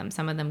all of them.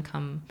 Some of them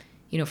come,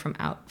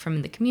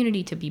 from the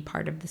community to be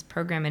part of this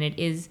program, and it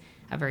is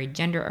a very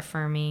gender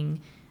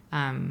affirming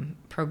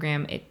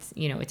program. It's,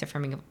 it's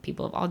affirming of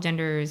people of all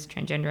genders,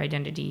 transgender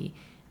identity,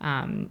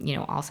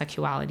 all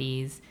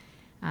sexualities.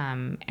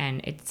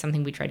 And it's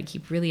something we try to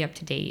keep really up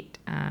to date.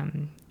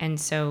 And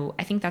so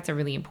I think that's a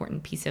really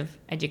important piece of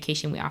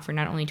education we offer,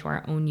 not only to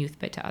our own youth,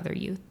 but to other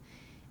youth.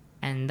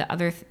 And the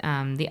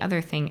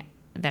other thing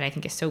that I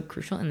think is so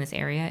crucial in this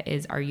area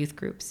is our youth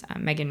groups.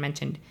 Megan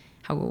mentioned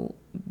how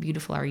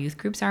beautiful our youth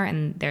groups are,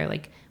 and they're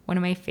like one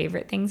of my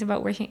favorite things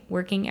about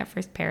working at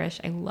First Parish.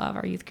 I love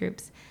our youth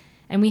groups.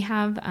 And we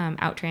have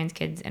out trans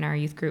kids in our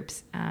youth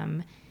groups,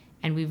 and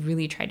we've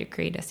really tried to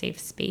create a safe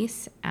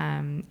space.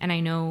 And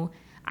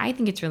I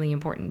think it's really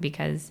important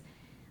because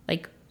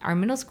like our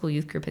middle school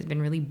youth group has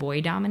been really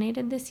boy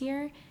dominated this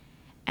year.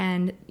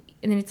 And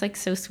then it's like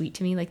so sweet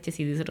to me, like to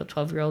see these little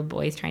 12-year-old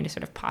boys trying to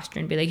sort of posture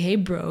and be like, hey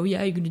bro,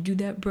 yeah, you're going to do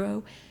that,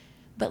 bro.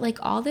 But like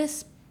all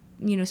this,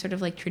 sort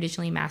of like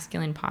traditionally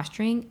masculine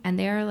posturing, and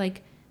they are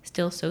like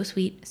still so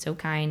sweet, so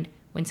kind.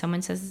 When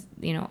someone says,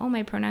 oh,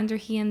 my pronouns are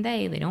he and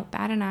they don't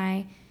bat an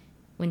eye.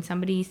 When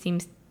somebody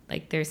seems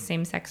like there's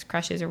same-sex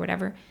crushes or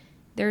whatever,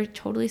 they're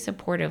totally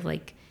supportive.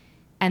 Like,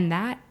 and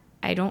that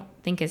I don't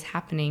think is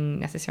happening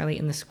necessarily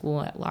in the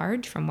school at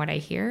large from what I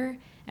hear.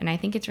 And I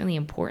think it's really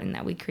important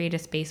that we create a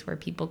space where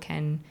people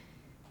can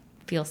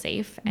feel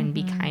safe and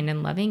be kind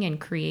and loving and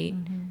create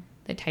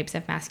the types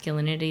of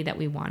masculinity that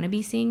we want to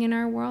be seeing in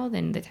our world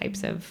and the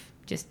types of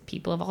just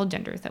people of all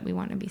genders that we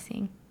want to be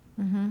seeing.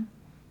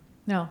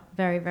 No,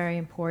 very, very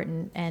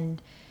important.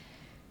 And,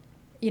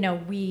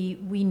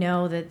 we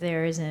know that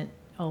there isn't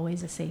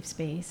always a safe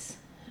space,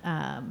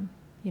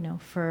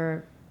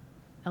 for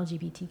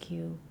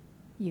LGBTQ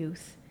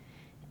youth.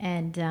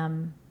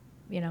 And,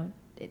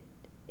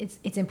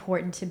 it's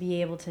important to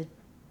be able to,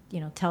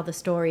 tell the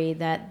story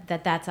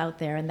that's out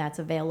there and that's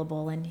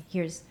available. And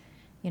here's,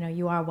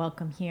 you are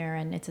welcome here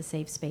and it's a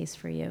safe space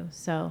for you.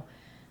 So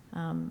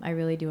I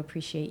really do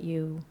appreciate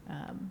you,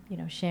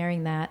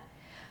 sharing that.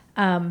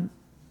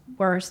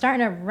 We're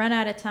starting to run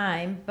out of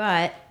time,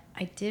 but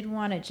I did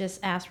want to just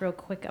ask real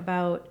quick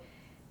about,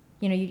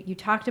 you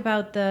talked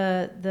about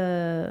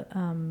the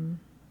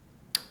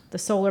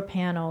solar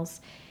panels.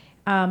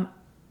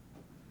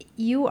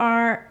 You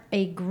are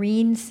a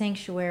green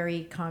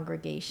sanctuary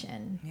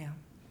congregation. Yeah.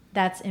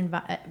 That's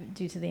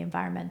due to the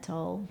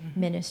environmental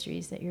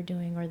ministries that you're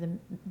doing, or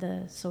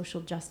the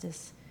social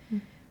justice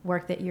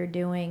work that you're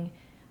doing.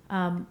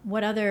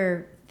 What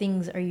other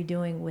things are you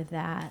doing with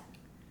that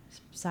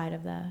side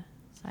of the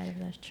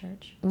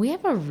church? We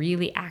have a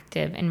really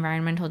active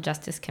environmental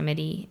justice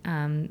committee.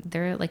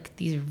 They're like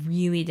these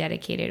really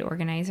dedicated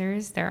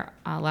organizers.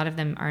 A lot of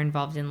them are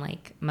involved in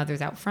like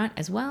Mothers Out Front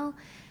as well.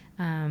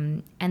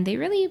 And they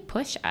really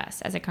push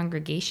us as a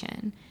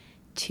congregation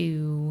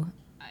to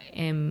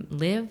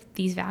live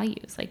these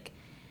values like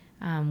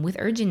with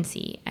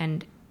urgency.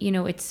 And,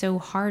 it's so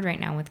hard right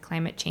now with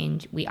climate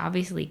change. We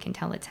obviously can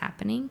tell it's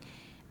happening.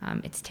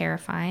 It's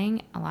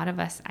terrifying. A lot of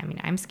us,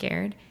 I'm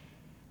scared.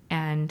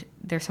 And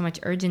there's so much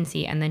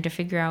urgency. And then to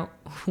figure out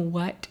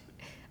what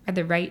are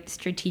the right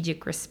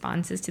strategic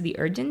responses to the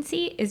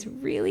urgency is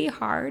really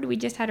hard. We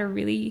just had a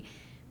really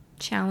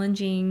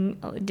challenging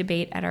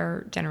debate at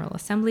our General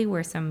Assembly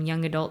where some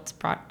young adults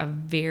brought a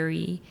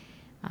very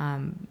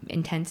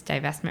intense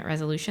divestment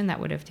resolution that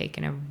would have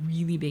taken a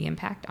really big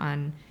impact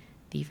on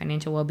the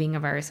financial well-being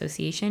of our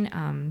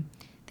association.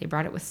 They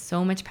brought it with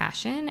so much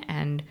passion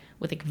and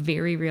with like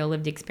very real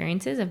lived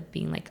experiences of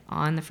being like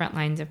on the front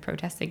lines of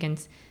protests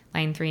against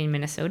Line 3 in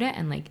Minnesota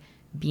and like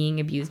being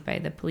abused by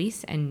the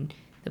police and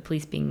the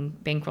police being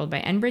bankrolled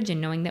by Enbridge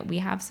and knowing that we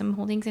have some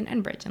holdings in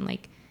Enbridge and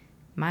like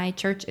my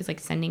church is like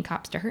sending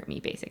cops to hurt me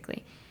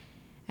basically.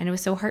 And it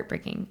was so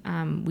heartbreaking.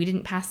 We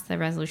didn't pass the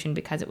resolution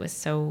because it was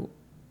so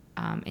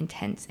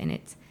intense in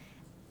its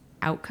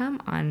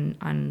outcome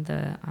on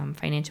the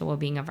financial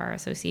well-being of our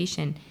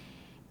association.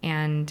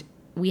 And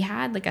we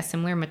had like a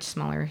similar, much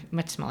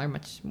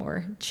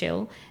more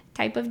chill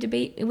type of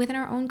debate within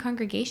our own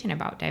congregation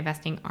about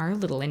divesting our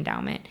little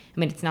endowment.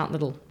 It's not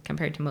little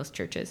compared to most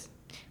churches.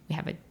 We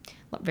have a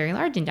very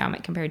large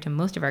endowment compared to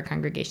most of our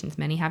congregations.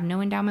 Many have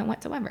no endowment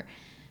whatsoever.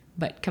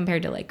 But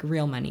compared to like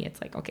real money,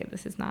 it's like, okay,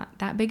 this is not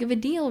that big of a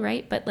deal,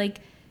 right? But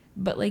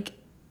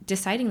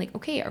deciding like,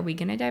 okay, are we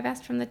going to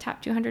divest from the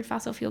top 200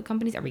 fossil fuel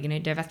companies? Are we going to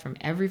divest from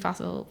every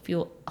fossil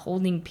fuel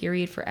holding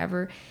period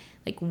forever?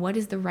 Like, what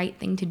is the right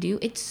thing to do?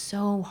 It's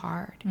so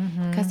hard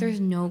because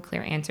there's no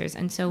clear answers.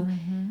 And so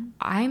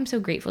I'm so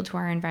grateful to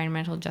our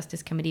Environmental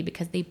Justice Committee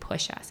because they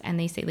push us and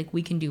they say, like,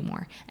 we can do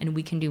more and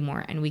we can do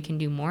more and we can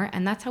do more.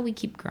 And that's how we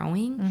keep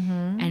growing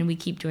and we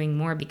keep doing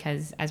more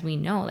because, as we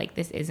know, like,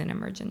 this is an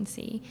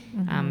emergency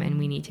and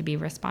we need to be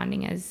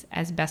responding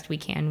as best we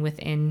can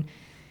within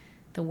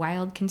the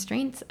wild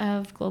constraints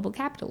of global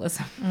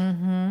capitalism.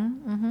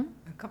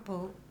 A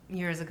couple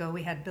years ago,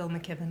 we had Bill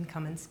McKibben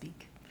come and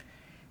speak.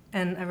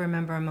 And I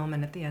remember a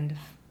moment at the end of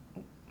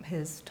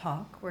his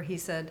talk where he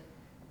said,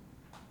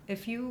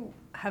 if you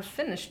have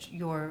finished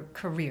your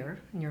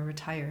career and you're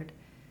retired,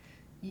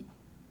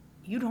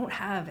 you don't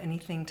have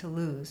anything to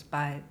lose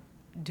by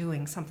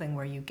doing something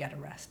where you get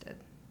arrested.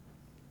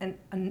 And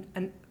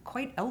a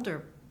quite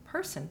elder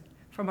person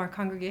from our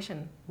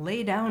congregation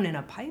lay down in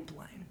a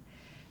pipeline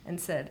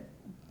and said,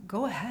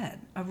 go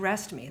ahead,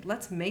 arrest me.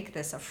 Let's make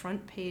this a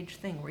front page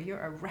thing where you're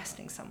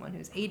arresting someone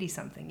who's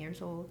 80-something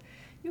years old.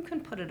 You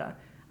can put it on.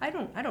 I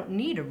don't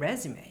need a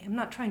resume. I'm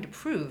not trying to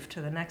prove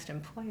to the next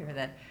employer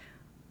that,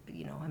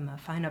 I'm a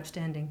fine,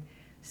 upstanding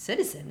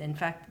citizen. In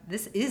fact,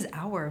 this is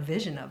our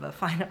vision of a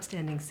fine,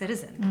 upstanding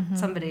citizen.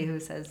 Somebody who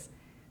says,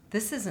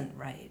 this isn't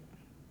right.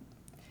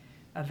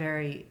 A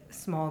very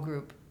small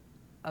group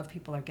of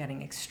people are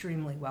getting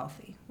extremely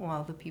wealthy,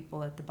 while the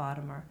people at the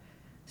bottom are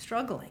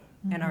struggling,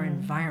 and our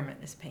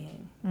environment is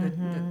paying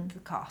the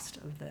cost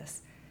of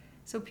this.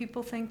 So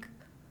people think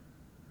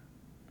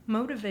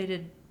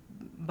motivated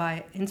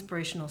by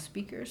inspirational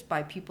speakers,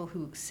 by people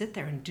who sit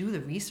there and do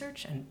the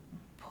research and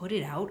put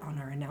it out on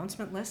our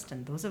announcement list,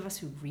 and those of us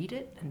who read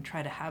it and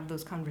try to have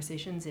those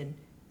conversations in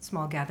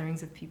small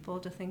gatherings of people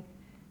to think,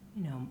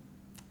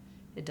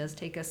 it does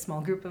take a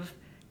small group of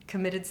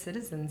committed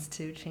citizens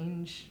to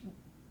change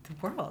the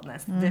world. And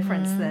that's the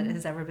difference that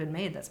has ever been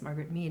made. That's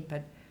Margaret Mead.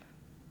 But,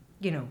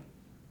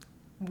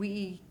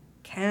 we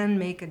can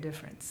make a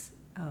difference.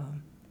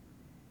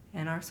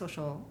 And our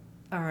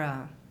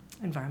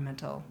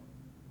environmental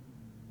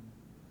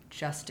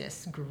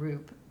justice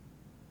group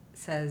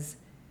says,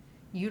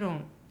 you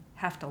don't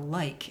have to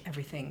like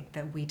everything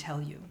that we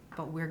tell you,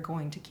 but we're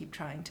going to keep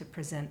trying to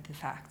present the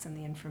facts and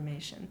the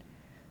information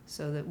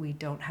so that we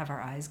don't have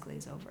our eyes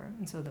glaze over,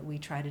 and so that we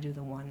try to do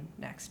the one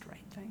next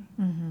right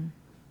thing.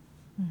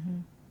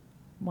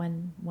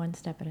 One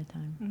step at a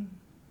time.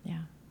 Yeah.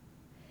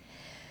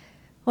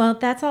 Well,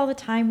 that's all the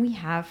time we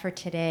have for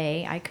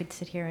today. I could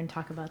sit here and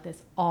talk about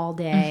this all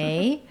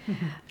day.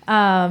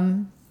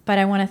 But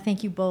I want to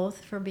thank you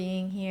both for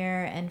being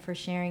here and for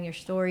sharing your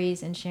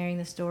stories and sharing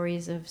the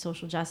stories of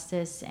social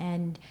justice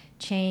and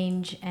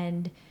change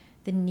and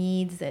the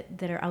needs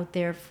that are out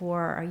there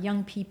for our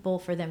young people,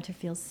 for them to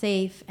feel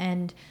safe,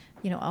 and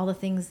all the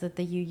things that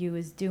the UU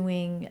is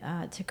doing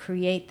to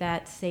create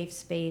that safe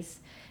space.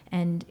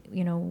 And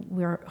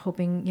we're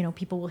hoping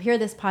people will hear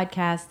this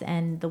podcast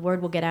and the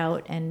word will get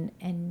out,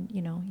 and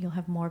you'll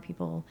have more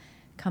people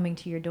coming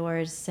to your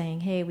doors saying,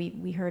 hey,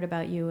 we heard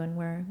about you and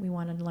we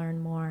want to learn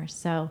more.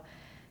 So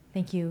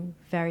thank you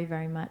very,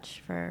 very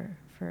much for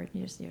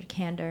just your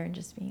candor and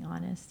just being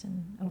honest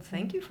and open. Well,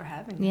 thank you for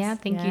having us. Yeah,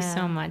 thank you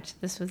so much.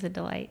 This was a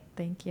delight.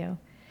 Thank you.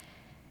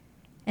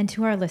 And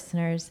to our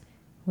listeners,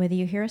 whether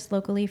you hear us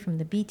locally from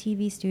the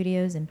BTV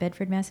studios in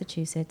Bedford,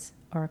 Massachusetts,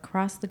 or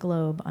across the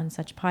globe on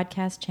such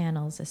podcast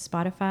channels as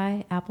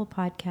Spotify, Apple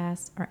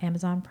Podcasts, or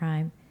Amazon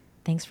Prime,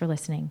 thanks for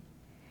listening.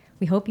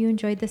 We hope you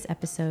enjoyed this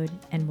episode,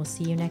 and we'll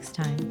see you next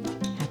time.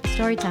 Happy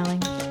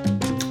storytelling.